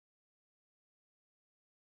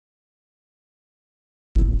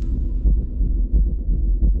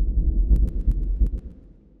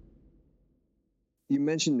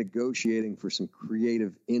mentioned negotiating for some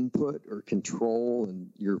creative input or control and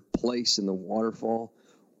your place in the waterfall.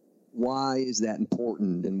 Why is that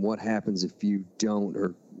important, and what happens if you don't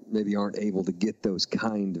or maybe aren't able to get those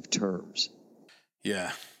kind of terms?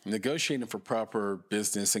 Yeah, negotiating for proper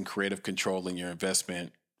business and creative control in your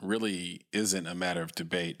investment really isn't a matter of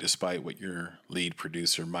debate, despite what your lead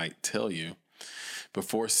producer might tell you.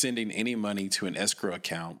 Before sending any money to an escrow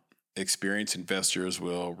account, experienced investors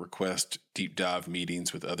will request deep dive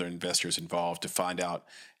meetings with other investors involved to find out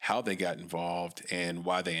how they got involved and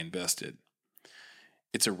why they invested.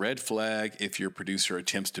 It's a red flag if your producer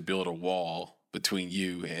attempts to build a wall between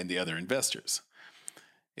you and the other investors.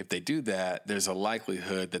 If they do that, there's a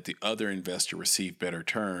likelihood that the other investor received better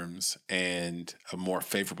terms and a more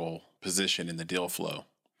favorable position in the deal flow.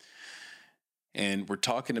 And we're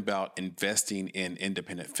talking about investing in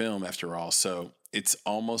independent film after all, so it's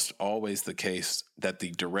almost always the case that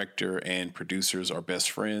the director and producers are best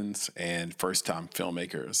friends and first-time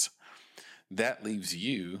filmmakers. That leaves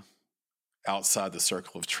you outside the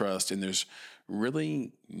circle of trust, and there's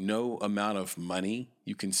really no amount of money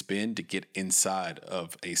you can spend to get inside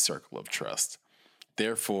of a circle of trust.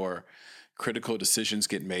 Therefore, critical decisions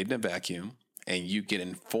get made in a vacuum, and you get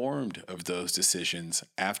informed of those decisions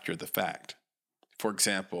after the fact. For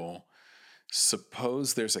example,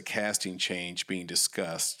 suppose there's a casting change being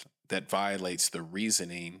discussed that violates the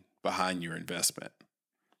reasoning behind your investment.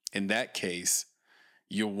 In that case,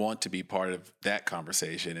 you'll want to be part of that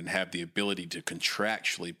conversation and have the ability to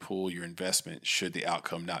contractually pull your investment should the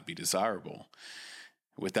outcome not be desirable.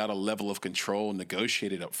 Without a level of control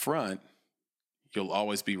negotiated up front, you'll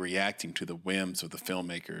always be reacting to the whims of the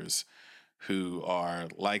filmmakers who are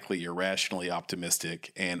likely irrationally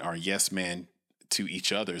optimistic and are yes men to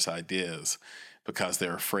each other's ideas because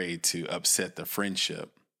they're afraid to upset the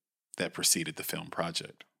friendship that preceded the film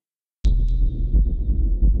project.